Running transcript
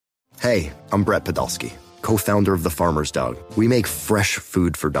Hey, I'm Brett Podolsky, co-founder of The Farmer's Dog. We make fresh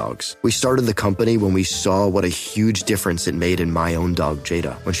food for dogs. We started the company when we saw what a huge difference it made in my own dog,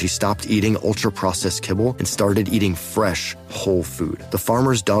 Jada, when she stopped eating ultra-processed kibble and started eating fresh, whole food. The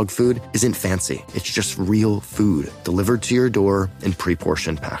Farmer's Dog food isn't fancy. It's just real food delivered to your door in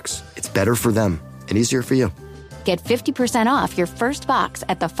pre-portioned packs. It's better for them and easier for you. Get 50% off your first box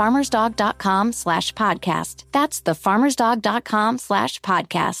at thefarmersdog.com/podcast. That's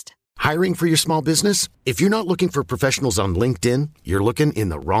thefarmersdog.com/podcast. Hiring for your small business? If you're not looking for professionals on LinkedIn, you're looking in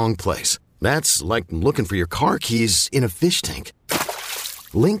the wrong place. That's like looking for your car keys in a fish tank.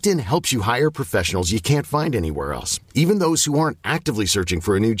 LinkedIn helps you hire professionals you can't find anywhere else, even those who aren't actively searching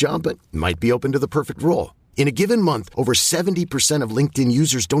for a new job but might be open to the perfect role. In a given month, over 70% of LinkedIn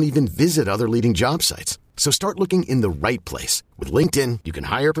users don't even visit other leading job sites. So start looking in the right place. With LinkedIn, you can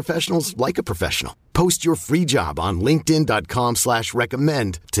hire professionals like a professional. Post your free job on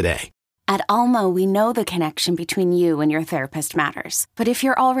linkedin.com/recommend today. At Alma, we know the connection between you and your therapist matters. But if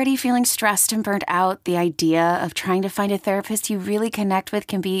you're already feeling stressed and burnt out, the idea of trying to find a therapist you really connect with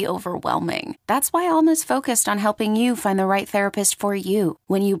can be overwhelming. That's why Alma's focused on helping you find the right therapist for you.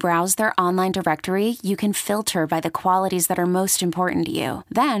 When you browse their online directory, you can filter by the qualities that are most important to you.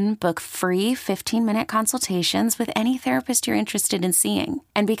 Then book free 15-minute consultations with any therapist you're interested in seeing.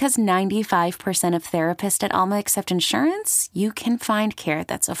 And because 95% of therapists at Alma accept insurance, you can find care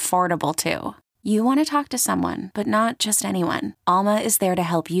that's affordable too. You want to talk to someone, but not just anyone. Alma is there to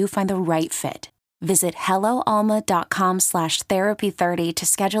help you find the right fit. Visit helloalma.com/therapy30 to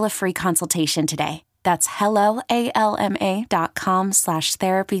schedule a free consultation today. That's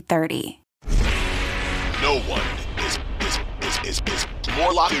helloalma.com/therapy30. No one is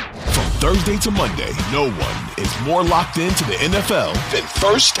more locked in. From Thursday to Monday, no one is more locked into the NFL than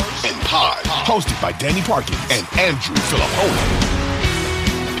First and Pod. Hosted by Danny Parkins and Andrew Filippone.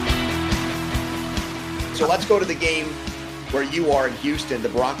 So let's go to the game where you are in Houston, the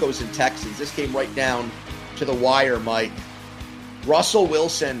Broncos and Texans. This came right down to the wire, Mike. Russell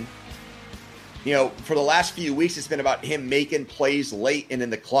Wilson, for the last few weeks, it's been about him making plays late and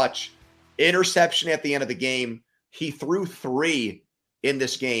in the clutch. Interception at the end of the game. He threw 3 in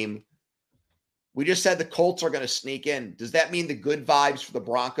this game. We just said the Colts are going to sneak in. Does that mean the good vibes for the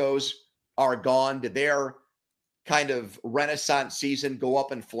Broncos are gone? Did their kind of renaissance season go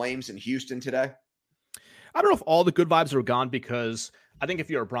up in flames in Houston today? I don't know if all the good vibes are gone, because I think if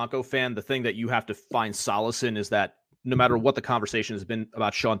you're a Bronco fan, the thing that you have to find solace in is that no matter what the conversation has been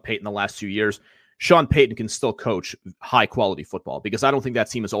about Sean Payton the last 2 years, Sean Payton can still coach high-quality football, because I don't think that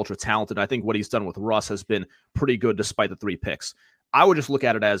team is ultra-talented. I think what he's done with Russ has been pretty good despite the 3 picks. I would just look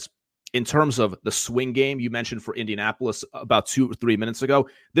at it as, in terms of the swing game you mentioned for Indianapolis about 2 or 3 minutes ago,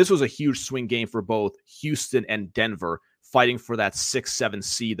 this was a huge swing game for both Houston and Denver, fighting for that 6-7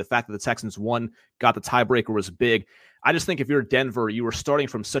 seed. The fact that the Texans won, got the tiebreaker, was big. I just think if you're Denver, you were starting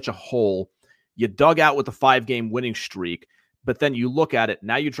from such a hole. You dug out with a 5-game winning streak, but then you look at it,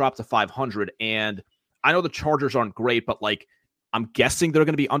 now you drop to 500, and I know the Chargers aren't great, but I'm guessing they're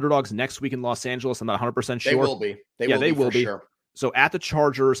going to be underdogs next week in Los Angeles. I'm not 100% sure. They will be. They will be. Sure. So at the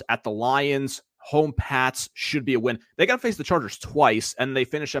Chargers, at the Lions, home Pats should be a win. They got to face the Chargers twice, and they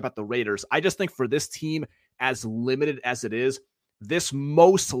finish up at the Raiders. I just think for this team, as limited as it is, this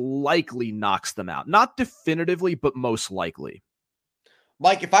most likely knocks them out. Not definitively, but most likely.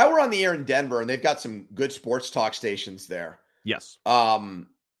 Mike, if I were on the air in Denver, and they've got some good sports talk stations there. Yes. I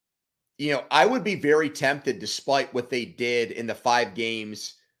would be very tempted, despite what they did in the 5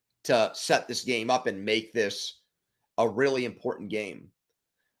 games, to set this game up and make this a really important game.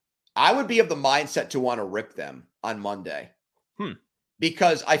 I would be of the mindset to want to rip them on Monday.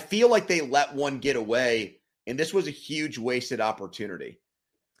 Because I feel like they let one get away, and this was a huge wasted opportunity.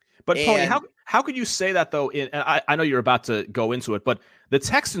 But Tony, how could you say that, though? I know you're about to go into it, but the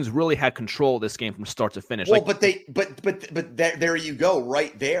Texans really had control of this game from start to finish. Well, but there you go,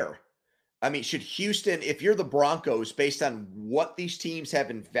 right there. I mean, should Houston, if you're the Broncos, based on what these teams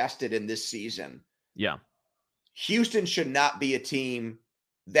have invested in this season, yeah, Houston should not be a team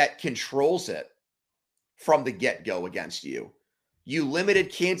that controls it from the get-go against you. You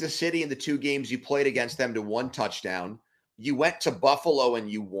limited Kansas City in the 2 games you played against them to 1 touchdown. You went to Buffalo and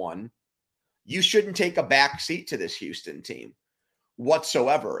you won. You shouldn't take a back seat to this Houston team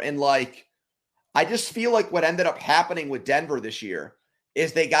whatsoever. And I just feel like what ended up happening with Denver this year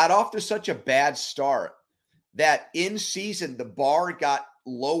is they got off to such a bad start that in season, the bar got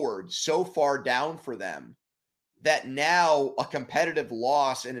lowered so far down for them that now a competitive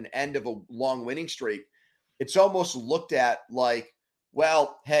loss and an end of a long winning streak, it's almost looked at like,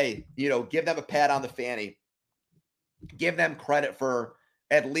 well, hey, give them a pat on the fanny. Give them credit for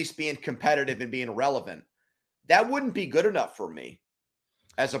at least being competitive and being relevant. That wouldn't be good enough for me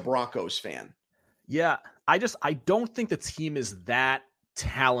as a Broncos fan. Yeah, I don't think the team is that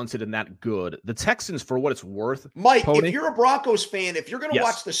talented and that good. The Texans, for what it's worth, Mike, Pony, if you're a Broncos fan, if you're going to yes.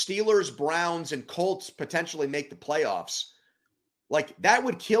 watch the Steelers, Browns, and Colts potentially make the playoffs, like that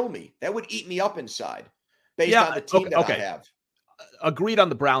would kill me. That would eat me up inside based on the team I have. Agreed on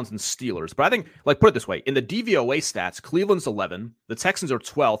the Browns and Steelers, but I think, like, put it this way, in the DVOA stats, Cleveland's 11, the Texans are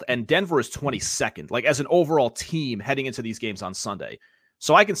 12th, and Denver is 22nd, like as an overall team heading into these games on Sunday.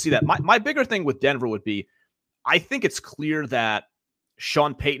 So I can see that. My bigger thing with Denver would be, I think it's clear that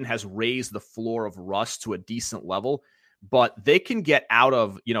Sean Payton has raised the floor of Russ to a decent level, but they can get out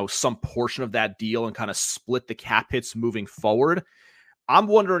of, some portion of that deal and kind of split the cap hits moving forward. I'm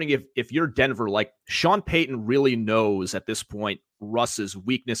wondering if you're Denver, like Sean Payton really knows at this point Russ's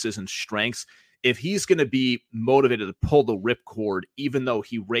weaknesses and strengths, if he's going to be motivated to pull the ripcord, even though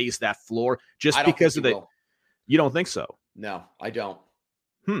he raised that floor, just because of the. You don't think so? No, I don't.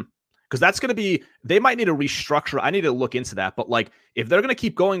 Because that's going to be, they might need a restructure. I need to look into that. But like, if they're going to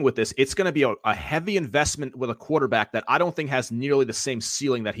keep going with this, it's going to be a heavy investment with a quarterback that I don't think has nearly the same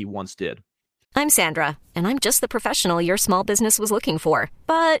ceiling that he once did. I'm Sandra, and I'm just the professional your small business was looking for.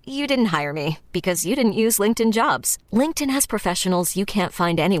 But you didn't hire me because you didn't use LinkedIn Jobs. LinkedIn has professionals you can't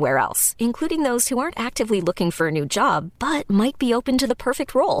find anywhere else, including those who aren't actively looking for a new job, but might be open to the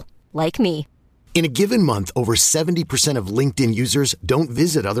perfect role, like me. In a given month, over 70% of LinkedIn users don't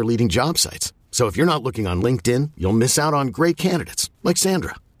visit other leading job sites. So if you're not looking on LinkedIn, you'll miss out on great candidates like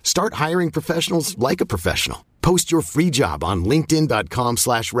Sandra. Start hiring professionals like a professional. Post your free job on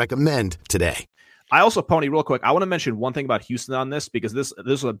linkedin.com/recommend today. I also, Pony, real quick, I want to mention one thing about Houston on this, because this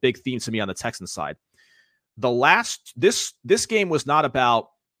is a big theme to me on the Texans side. This game was not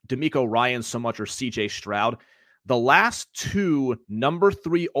about DeMeco Ryans so much or CJ Stroud. The last two number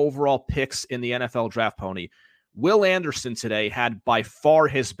 3 overall picks in the NFL draft, Pony, Will Anderson today had by far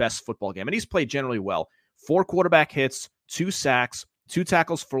his best football game, and he's played generally well. 4 quarterback hits, 2 sacks, 2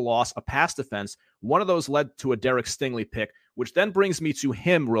 tackles for loss, a pass defense. One of those led to a Derek Stingley pick, which then brings me to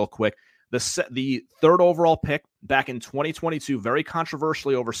him real quick. The 3rd overall pick back in 2022, very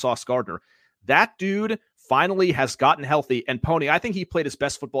controversially over Sauce Gardner. That dude finally has gotten healthy. And Pony, I think he played his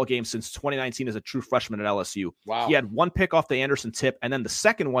best football game since 2019 as a true freshman at LSU. Wow. He had 1 pick off the Anderson tip. And then the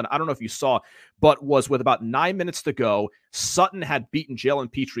second one, I don't know if you saw, but was with about 9 minutes to go. Sutton had beaten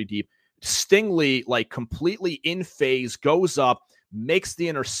Jalen Petrie deep. Stingley, like completely in phase, goes up, makes the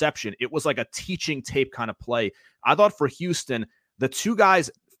interception. It was like a teaching tape kind of play. I thought for Houston, the 2 guys,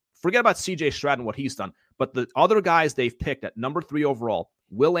 forget about CJ Stroud and what he's done, but the other guys they've picked at number 3 overall,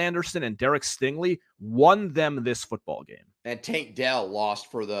 Will Anderson and Derek Stingley, won them this football game. And Tank Dell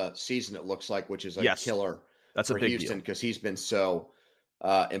lost for the season, it looks like, which is a killer. That's for a big Houston deal because he's been so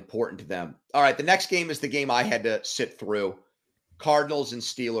important to them. All right, the next game is the game I had to sit through. Cardinals and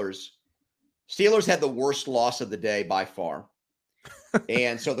Steelers. Steelers had the worst loss of the day by far.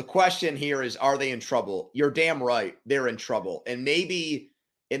 And so the question here is, are they in trouble? You're damn right. They're in trouble. And maybe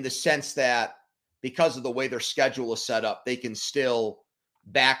in the sense that because of the way their schedule is set up, they can still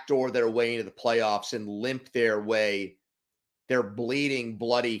backdoor their way into the playoffs and limp their bleeding,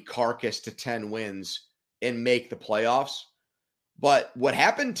 bloody carcass to 10 wins and make the playoffs. But what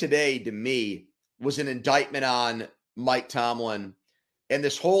happened today to me was an indictment on Mike Tomlin and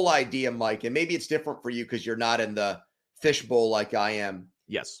this whole idea, Mike, and maybe it's different for you because you're not in the fishbowl like I am.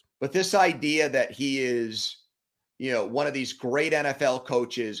 Yes. But this idea that he is, one of these great NFL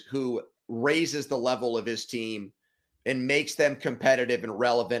coaches who raises the level of his team and makes them competitive and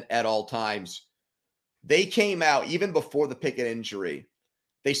relevant at all times. They came out, even before the Pickett injury,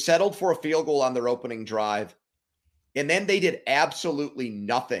 they settled for a field goal on their opening drive, and then they did absolutely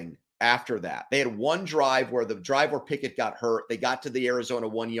nothing after that. They had one drive where Pickett got hurt. They got to the Arizona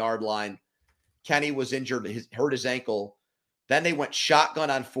 1-yard line. Kenny was injured, hurt his ankle. Then they went shotgun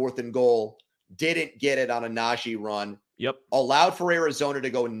on 4th and goal, didn't get it on a Najee run. Yep. Allowed for Arizona to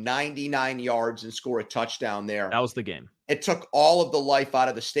go 99 yards and score a touchdown there. That was the game. It took all of the life out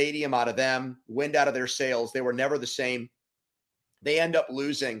of the stadium, out of them, wind out of their sails. They were never the same. They end up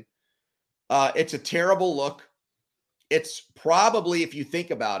losing. It's a terrible look. It's probably, if you think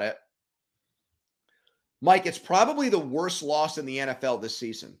about it, Mike, it's probably the worst loss in the NFL this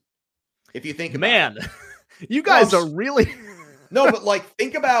season. If you think about it. You guys are really... No, but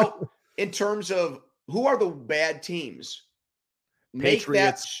think about in terms of who are the bad teams?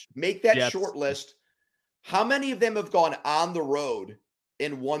 Patriots, make that Jets. short list. How many of them have gone on the road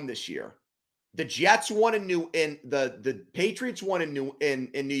and won this year? The Jets won the Patriots won in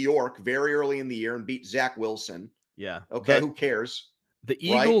New York very early in the year and beat Zach Wilson. Yeah. Okay, who cares? The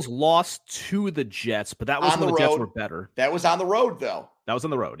Eagles lost to the Jets, but that was when the Jets were better. That was on the road, though. That was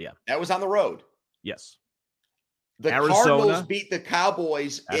on the road, yeah. That was on the road. Yes. The Cardinals beat the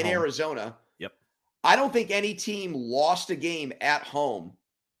Cowboys in Arizona. Yep. I don't think any team lost a game at home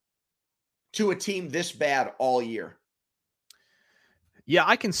to a team this bad all year. Yeah,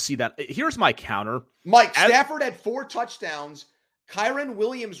 I can see that. Here's my counter. Mike, Stafford had 4 touchdowns. Kyren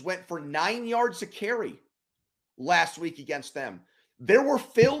Williams went for 9 yards a carry last week against them. There were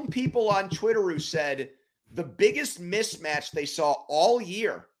film people on Twitter who said the biggest mismatch they saw all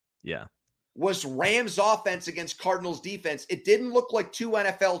year was Rams offense against Cardinals defense. It didn't look like 2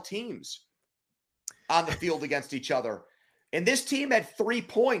 NFL teams on the field against each other. And this team had 3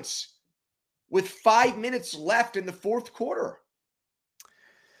 points with 5 minutes left in the fourth quarter.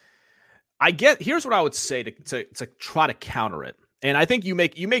 Here's what I would say to try to counter it. And I think you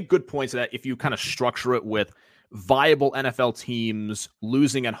make good points that if you kind of structure it with viable NFL teams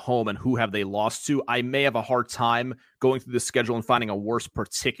losing at home and who have they lost to, I may have a hard time going through the schedule and finding a worse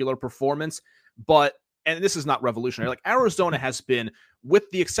particular performance. But, and this is not revolutionary, like Arizona has been, with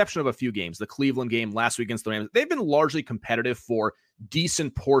the exception of a few games, the Cleveland game last week against the Rams, they've been largely competitive for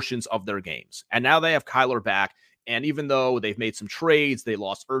decent portions of their games. And now they have Kyler back. And even though they've made some trades, they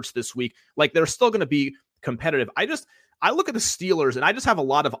lost Ertz this week, like they're still going to be competitive. I look at the Steelers and I just have a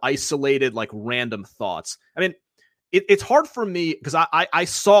lot of isolated, like random thoughts. I mean, it's hard for me because I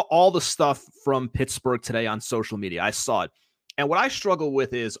saw all the stuff from Pittsburgh today on social media. I saw it. And what I struggle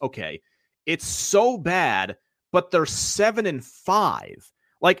with is, okay, it's so bad, but they're 7-5.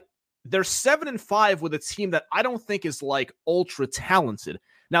 Like they're 7-5 with a team that I don't think is like ultra talented.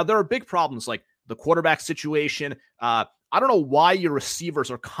 Now there are big problems like the quarterback situation. I don't know why your receivers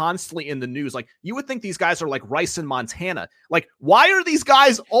are constantly in the news. Like you would think these guys are like Rice and Montana. Like why are these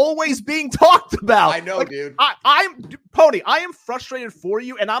guys always being talked about? I know, like, dude. I'm Pony. I am frustrated for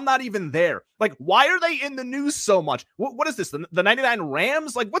you, and I'm not even there. Like why are they in the news so much? What is this? The 99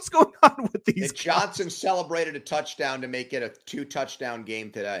 Rams? Like what's going on with these? Johnson celebrated a touchdown to make it a 2-touchdown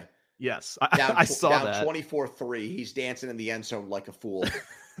game today. Yes, I saw that. 24-3. He's dancing in the end zone like a fool.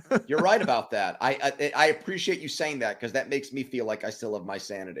 You're right about that. I appreciate you saying that because that makes me feel like I still have my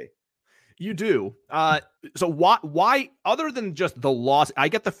sanity. You do. So why, other than just the loss, I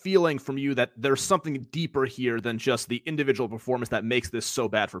get the feeling from you that there's something deeper here than just the individual performance that makes this so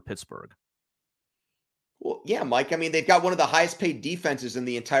bad for Pittsburgh. Well, yeah, Mike. I mean, they've got one of the highest paid defenses in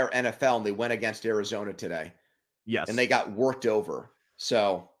the entire NFL, and they went against Arizona today. Yes. And they got worked over.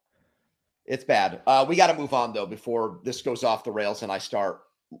 So it's bad. We got to move on, though, before this goes off the rails and I start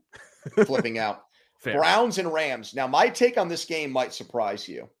flipping out. Fair. Browns and Rams. Now, my take on this game might surprise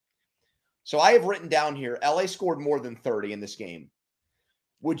you. So I have written down here, LA scored more than 30 in this game.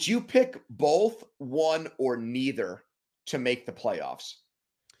 Would you pick both, one, or neither to make the playoffs?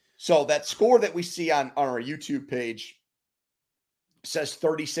 So that score that we see on our YouTube page says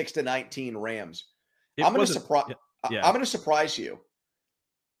 36-19 Rams. I'm going to surprise you.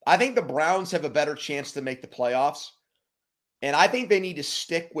 I think the Browns have a better chance to make the playoffs. And I think they need to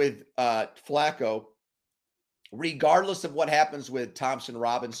stick with Flacco, regardless of what happens with Thompson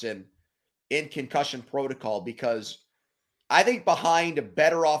Robinson in concussion protocol, because I think behind a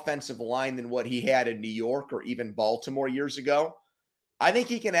better offensive line than what he had in New York or even Baltimore years ago, I think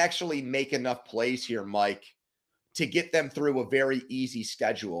he can actually make enough plays here, Mike, to get them through a very easy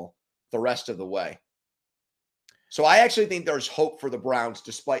schedule the rest of the way. So I actually think there's hope for the Browns,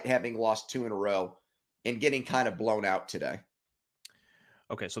 despite having lost 2 in a row and getting kind of blown out today.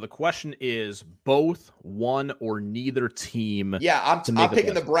 Okay, so the question is both, one, or neither team. Yeah, I'm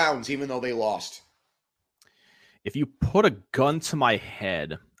picking the Browns, even though they lost. If you put a gun to my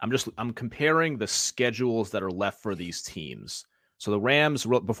head, I'm comparing the schedules that are left for these teams. So the Rams,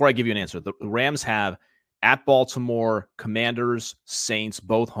 before I give you an answer, the Rams have at Baltimore, Commanders, Saints,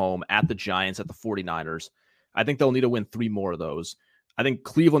 both home, at the Giants, at the 49ers. I think they'll need to win 3 more of those. I think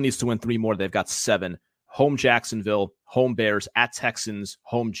Cleveland needs to win 3 more. They've got 7. Home Jacksonville, home Bears, at Texans,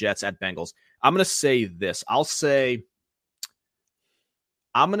 home Jets, at Bengals. I'm going to say this. I'm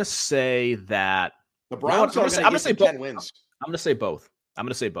going to say that the Browns are going to get 10 wins. I'm going to say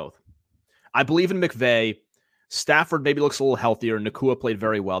both. I believe in McVay. Stafford maybe looks a little healthier. Nakua played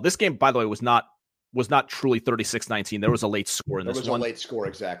very well. This game, by the way, was not truly 36-19. There was a late score in this one. There was a late score,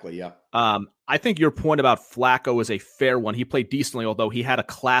 exactly, yeah. I think your point about Flacco is a fair one. He played decently, although he had a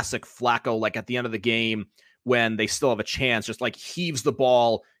classic Flacco, like at the end of the game when they still have a chance, just like heaves the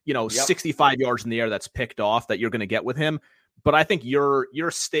ball, 65 yards in the air that's picked off that you're going to get with him. But I think your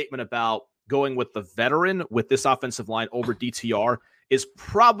statement about going with the veteran with this offensive line over DTR is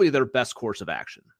probably their best course of action.